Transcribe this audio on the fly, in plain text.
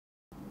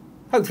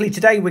Hopefully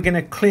today we're going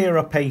to clear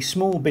up a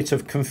small bit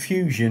of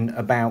confusion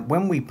about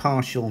when we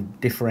partial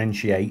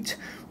differentiate,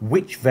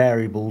 which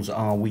variables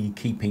are we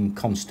keeping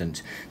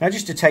constant. Now,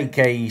 just to take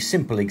a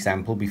simple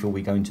example before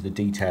we go into the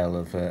detail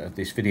of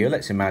this video,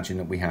 let's imagine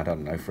that we had, I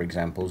don't know, for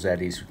example, z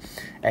is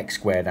x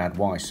squared add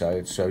y,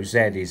 so z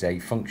is a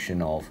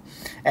function of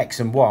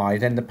x and y.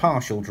 Then the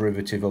partial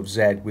derivative of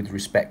z with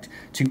respect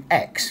to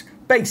x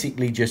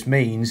basically just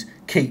means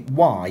keep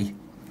y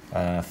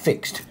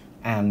fixed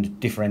and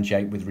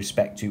differentiate with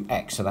respect to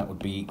x, so that would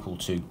be equal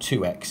to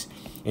 2x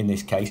in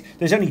this case.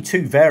 There's only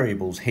two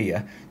variables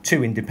here,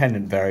 two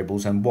independent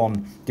variables and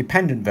one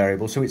dependent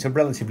variable, so it's a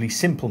relatively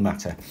simple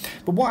matter.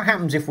 But what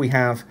happens if we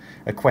have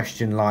a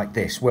question like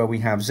this, where we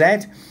have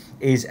z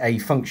is a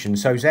function,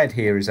 so z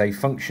here is a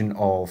function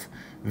of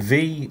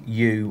v,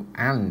 u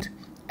and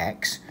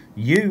x,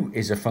 u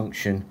is a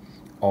function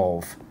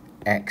of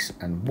x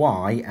and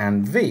y,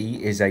 and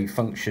v is a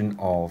function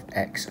of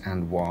x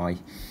and y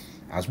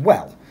as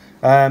well.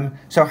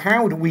 So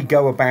how do we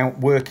go about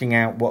working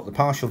out what the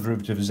partial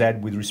derivative of z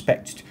with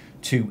respect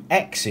to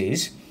x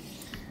is?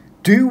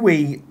 Do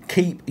we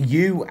keep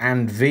u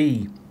and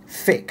v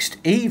fixed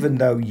even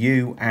though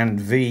u and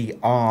v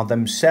are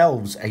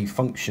themselves a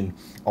function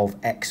of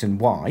x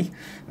and y,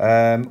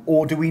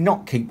 or do we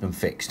not keep them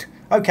fixed?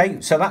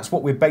 Okay, so that's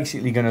what we're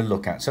basically going to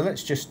look at. So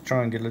let's just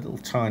try and get a little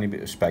tiny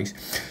bit of space.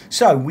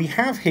 So we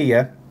have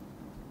here,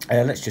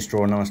 let's just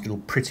draw a nice little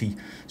pretty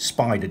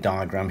spider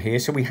diagram here.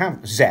 So we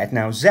have z,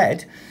 now z,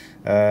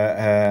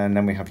 and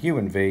then we have u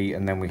and v,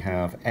 and then we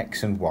have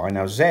x and y.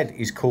 Now z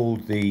is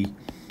called the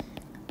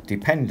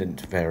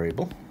dependent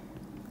variable.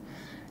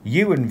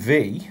 U and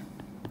v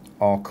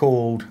are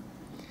called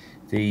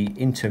the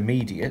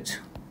intermediate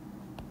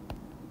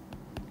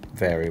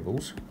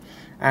variables,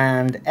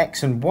 and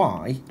x and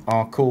y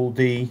are called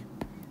the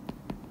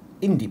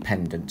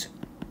independent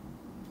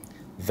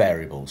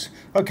variables.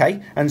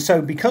 Okay, and so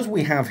because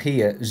we have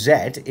here z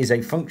is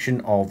a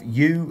function of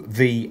u,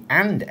 v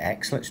and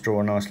x, let's draw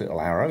a nice little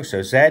arrow.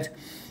 So z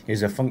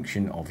is a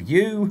function of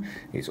u,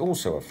 it's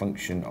also a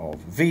function of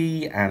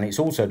v, and it's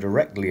also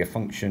directly a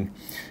function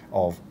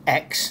of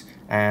x,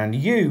 and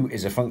u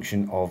is a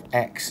function of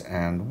x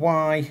and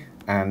y,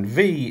 and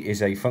v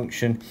is a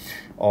function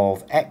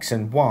of x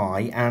and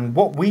y. And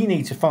what we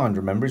need to find,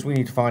 remember, is we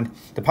need to find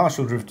the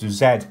partial derivative of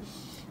z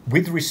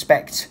with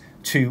respect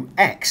to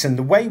x, and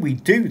the way we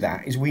do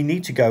that is we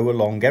need to go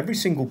along every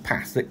single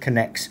path that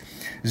connects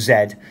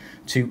z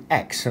to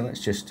x. So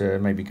let's just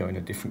maybe go in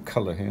a different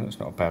color here, that's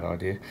not a bad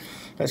idea.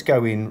 Let's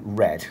go in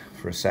red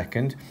for a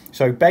second.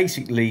 So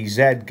basically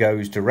z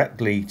goes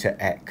directly to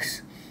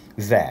x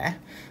there,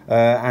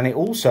 and it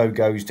also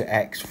goes to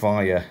x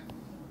via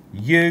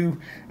u,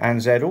 and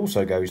z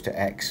also goes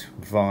to x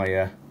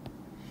via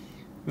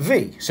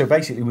v. So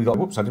basically we got,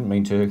 whoops, I didn't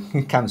mean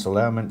to cancel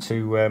there, I meant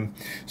to,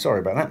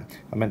 sorry about that,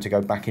 I meant to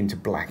go back into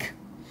black.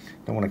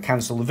 Don't want to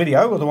cancel the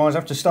video, otherwise I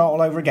have to start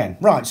all over again.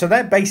 Right, so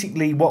they're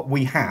basically what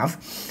we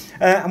have,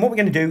 and what we're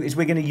going to do is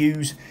we're going to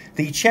use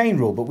the chain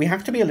rule, but we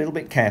have to be a little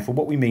bit careful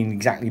what we mean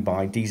exactly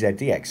by dz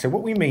dx. So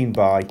what we mean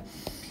by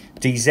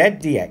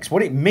dz dx,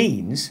 what it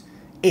means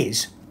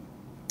is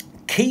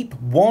keep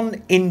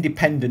one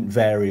independent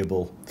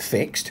variable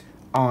fixed,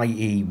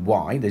 i.e.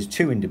 y. There's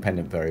two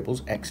independent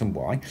variables, x and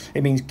y.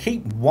 It means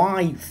keep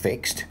y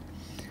fixed,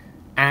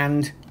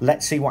 and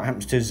let's see what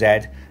happens to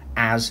z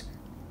as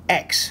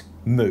x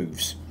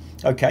moves.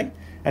 Okay,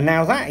 and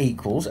now that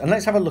equals, and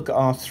let's have a look at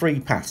our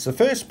three paths. The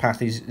first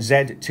path is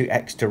z to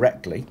x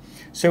directly,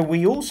 so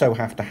we also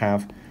have to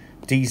have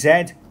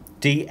dz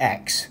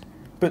dx,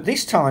 but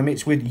this time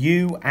it's with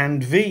u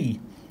and v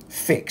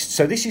fixed.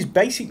 So this is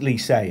basically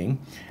saying,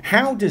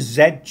 how does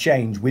z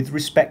change with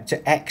respect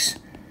to x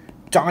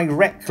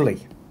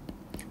directly?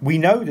 We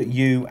know that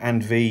u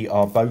and v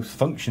are both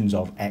functions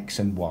of x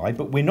and y,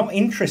 but we're not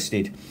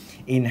interested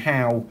in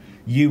how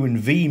u and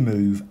v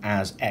move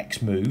as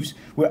x moves.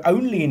 We're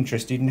only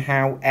interested in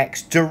how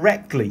x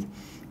directly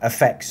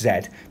affects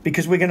z,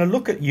 because we're going to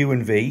look at u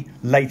and v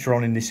later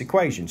on in this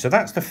equation. So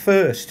that's the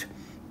first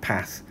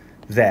path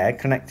there,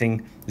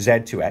 connecting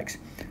z to x.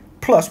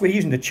 Plus, we're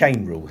using the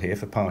chain rule here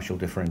for partial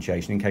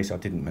differentiation, in case I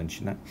didn't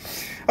mention that.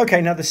 Okay,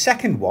 now the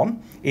second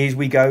one is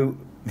we go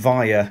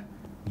via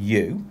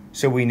u.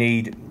 So we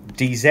need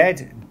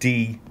dz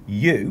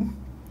du,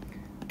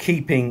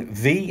 keeping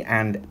v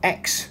and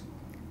x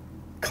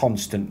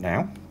constant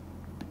now,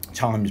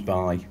 times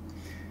by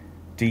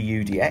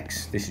du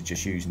dx. This is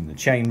just using the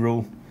chain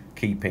rule,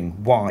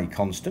 keeping y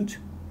constant.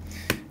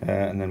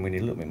 And then we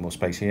need a little bit more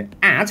space here.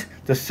 Add,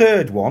 the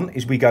third one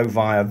is we go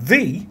via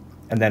v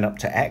and then up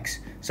to x.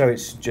 So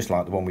it's just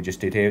like the one we just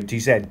did here,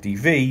 dz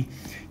dv,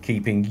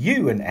 keeping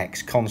u and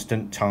x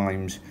constant,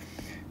 times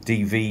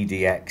dv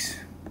dx,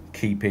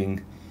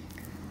 keeping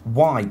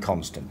y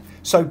constant.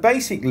 So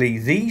basically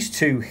these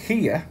two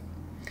here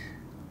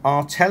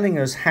are telling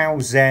us how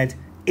z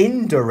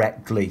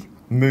indirectly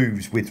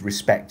moves with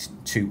respect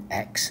to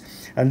x,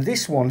 and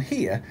this one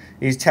here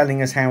is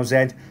telling us how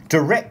z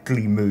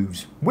directly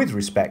moves with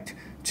respect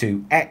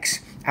to x,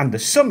 and the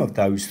sum of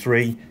those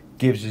three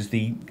gives us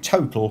the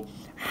total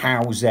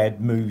how z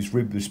moves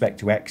with respect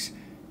to x,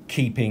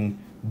 keeping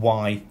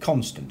y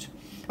constant.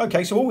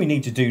 Okay, so all we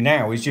need to do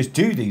now is just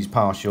do these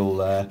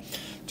partial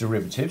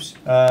derivatives.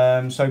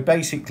 So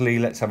basically,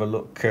 let's have a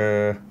look.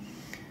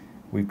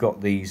 We've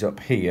got these up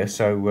here,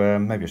 so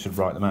maybe I should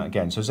write them out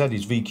again. So z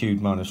is v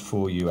cubed minus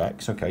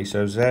 4ux. Okay,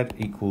 so z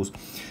equals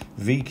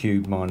v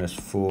cubed minus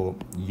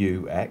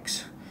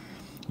 4ux.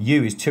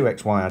 U is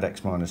 2xy add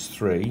x minus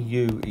 3.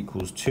 U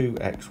equals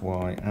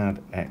 2xy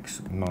add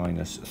x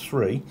minus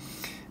 3.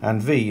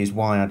 And v is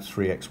y add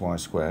 3xy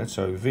squared.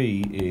 So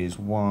v is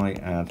y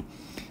add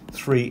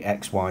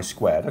 3xy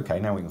squared. Okay,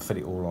 now we can fit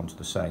it all onto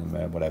the same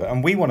whatever.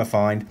 And we want to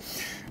find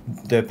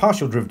the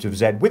partial derivative of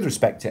z with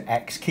respect to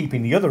x,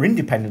 keeping the other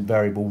independent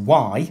variable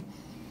y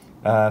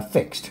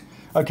fixed.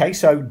 Okay,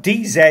 so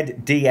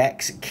dz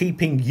dx,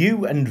 keeping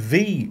u and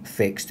v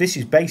fixed. This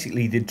is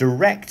basically the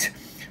direct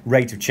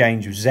rate of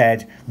change of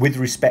z with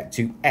respect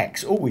to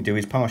x. All we do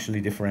is partially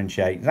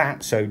differentiate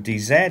that. So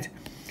dz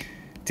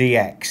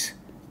dx,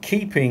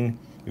 keeping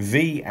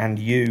v and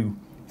u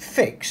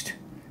fixed,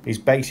 is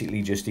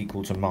basically just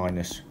equal to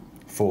minus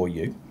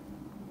 4u.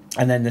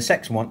 And then the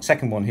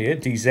second one here,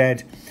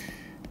 dz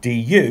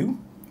du,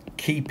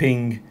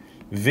 keeping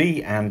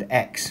v and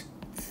x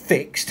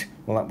fixed,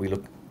 well, that we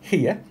look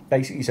here,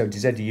 basically, so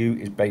dz du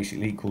is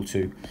basically equal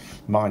to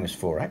minus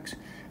 4x.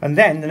 And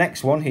then the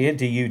next one here,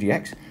 du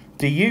dx,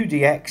 du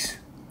dx,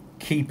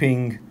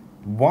 keeping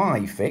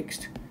y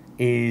fixed,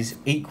 is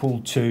equal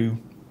to,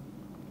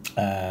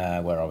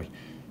 where are we?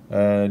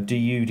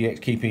 Du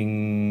dx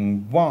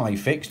keeping y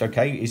fixed,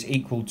 okay, is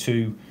equal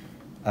to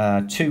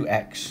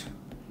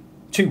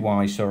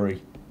 2y,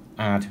 sorry,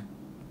 add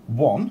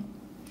 1.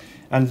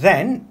 And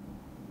then,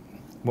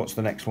 what's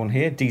the next one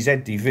here?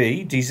 dz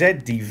dv.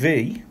 dz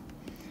dv,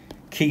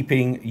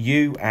 keeping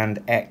u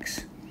and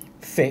x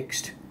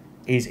fixed,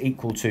 is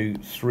equal to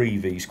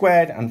 3v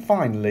squared. And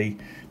finally,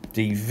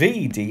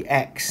 dv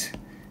dx,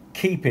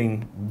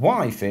 keeping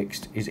y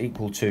fixed, is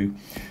equal to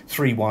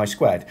 3y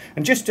squared.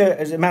 And just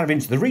as a matter of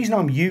interest, the reason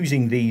I'm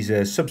using these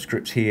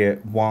subscripts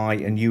here, y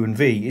and u and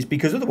v, is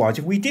because otherwise,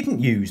 if we didn't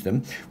use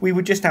them, we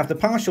would just have the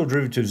partial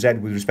derivative of z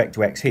with respect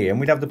to x here, and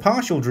we'd have the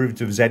partial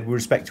derivative of z with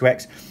respect to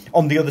x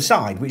on the other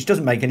side, which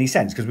doesn't make any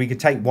sense, because we could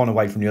take one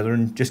away from the other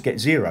and just get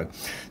 0.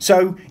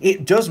 So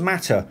it does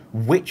matter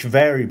which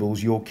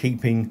variables you're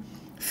keeping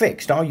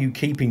fixed. Are you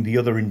keeping the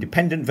other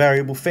independent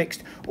variable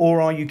fixed,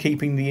 or are you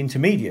keeping the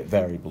intermediate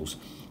variables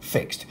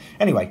fixed?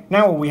 Anyway,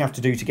 now all we have to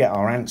do to get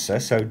our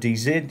answer, so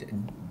dz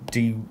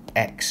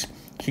dx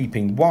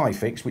keeping y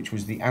fixed, which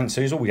was the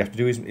answer, is all we have to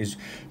do is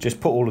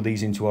just put all of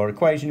these into our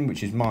equation,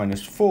 which is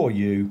minus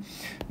 4u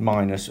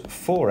minus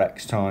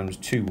 4x times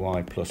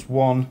 2y plus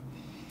 1,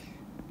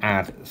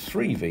 add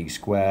 3v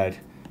squared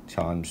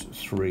times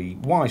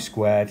 3y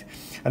squared.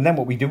 And then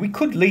what we do, we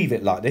could leave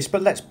it like this,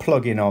 but let's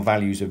plug in our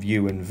values of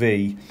u and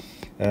v,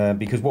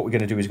 because what we're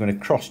going to do is we're going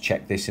to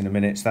cross-check this in a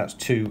minute. So that's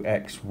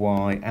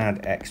 2xy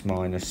add x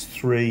minus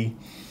 3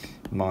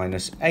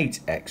 minus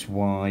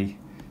 8xy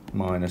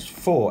minus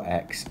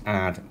 4x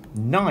add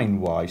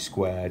 9y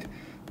squared,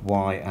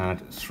 y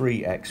add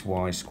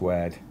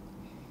 3xy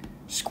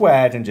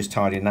squared, and just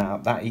tidying that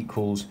up, that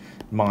equals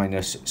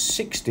minus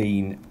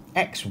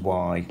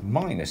 16xy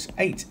minus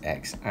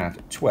 8x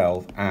add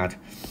 12 add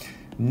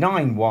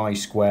 9y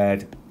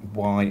squared,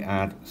 y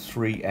add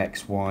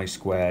 3xy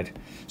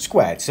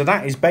squared. So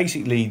that is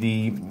basically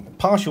the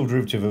partial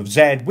derivative of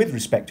z with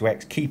respect to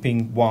x,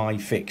 keeping y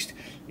fixed,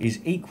 is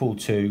equal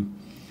to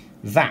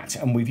that.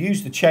 And we've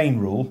used the chain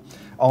rule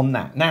on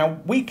that. Now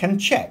we can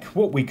check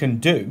what we can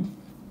do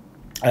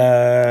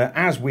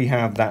as we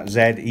have that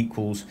z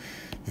equals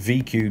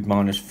v cubed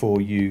minus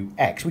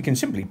 4ux. We can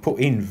simply put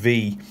in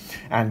v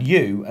and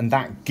u, and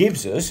that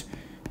gives us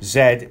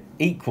z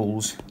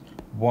equals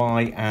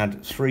y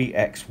add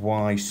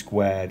 3xy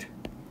squared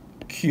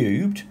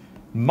cubed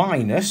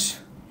minus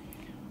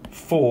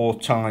 4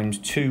 times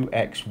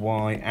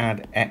 2xy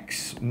add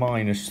x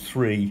minus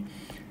 3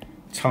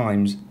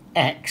 times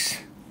x,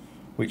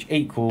 which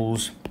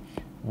equals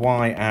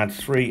y add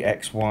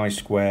 3xy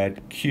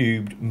squared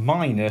cubed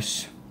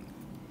minus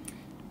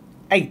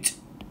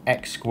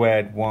 8x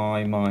squared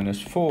y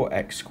minus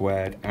 4x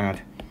squared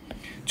add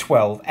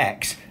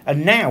 12x.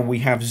 And now we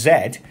have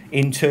z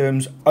in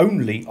terms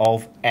only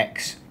of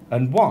x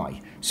and y.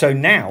 So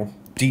now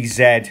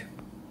dz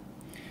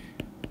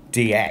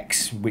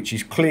dx, which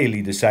is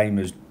clearly the same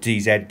as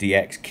dz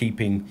dx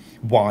keeping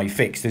y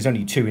fixed. There's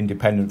only 2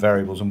 independent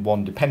variables and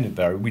 1 dependent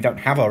variable. We don't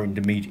have our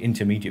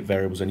intermediate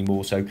variables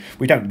anymore, so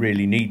we don't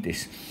really need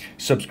this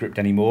subscript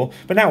anymore.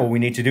 But now all we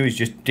need to do is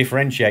just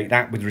differentiate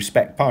that with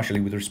respect, partially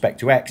with respect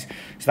to x.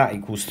 So that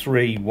equals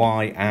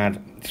 3y add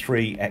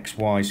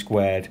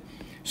 3xy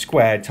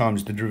squared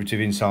times the derivative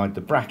inside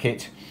the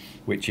bracket,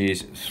 which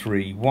is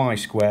 3y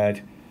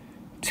squared,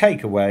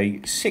 take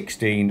away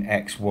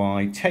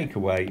 16xy, take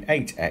away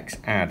 8x,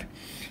 add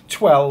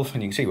 12,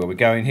 and you can see where we're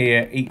going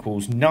here,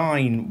 equals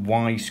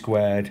 9y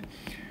squared,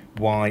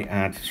 y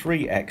add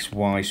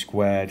 3xy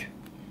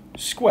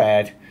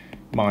squared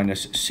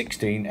minus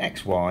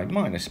 16xy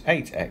minus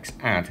 8x,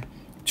 add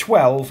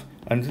 12,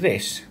 and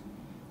this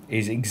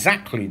is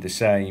exactly the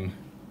same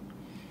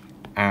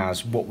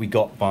as what we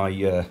got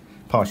by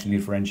partially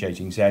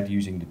differentiating z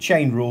using the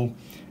chain rule,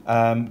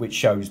 which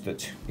shows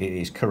that it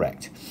is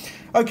correct.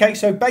 Okay,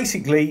 so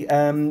basically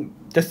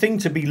the thing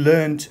to be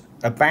learned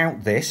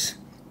about this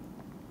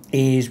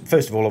is,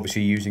 first of all,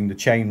 obviously using the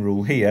chain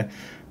rule here,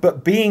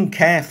 but being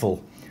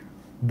careful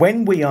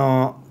when we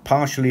are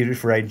partially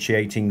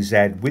differentiating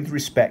z with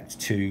respect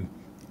to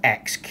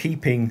x,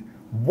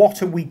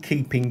 what are we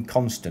keeping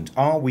constant?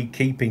 Are we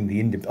keeping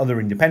the other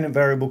independent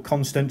variable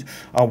constant?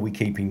 Are we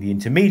keeping the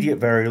intermediate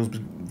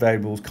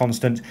variables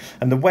constant?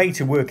 And the way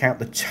to work out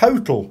the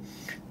total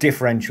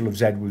differential of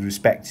z with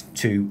respect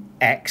to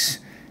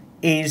x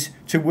is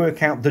to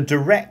work out the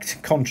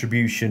direct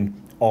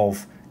contribution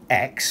of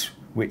x,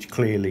 which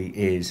clearly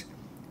is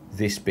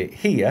this bit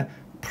here,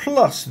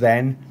 plus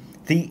then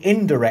the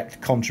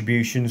indirect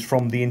contributions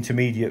from the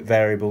intermediate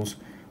variables,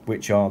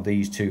 which are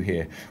these two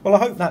here. Well, I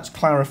hope that's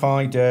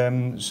clarified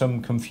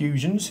some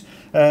confusions.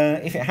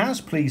 If it has,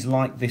 please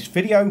like this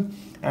video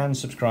and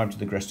subscribe to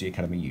the Gresty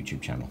Academy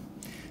YouTube channel.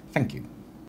 Thank you.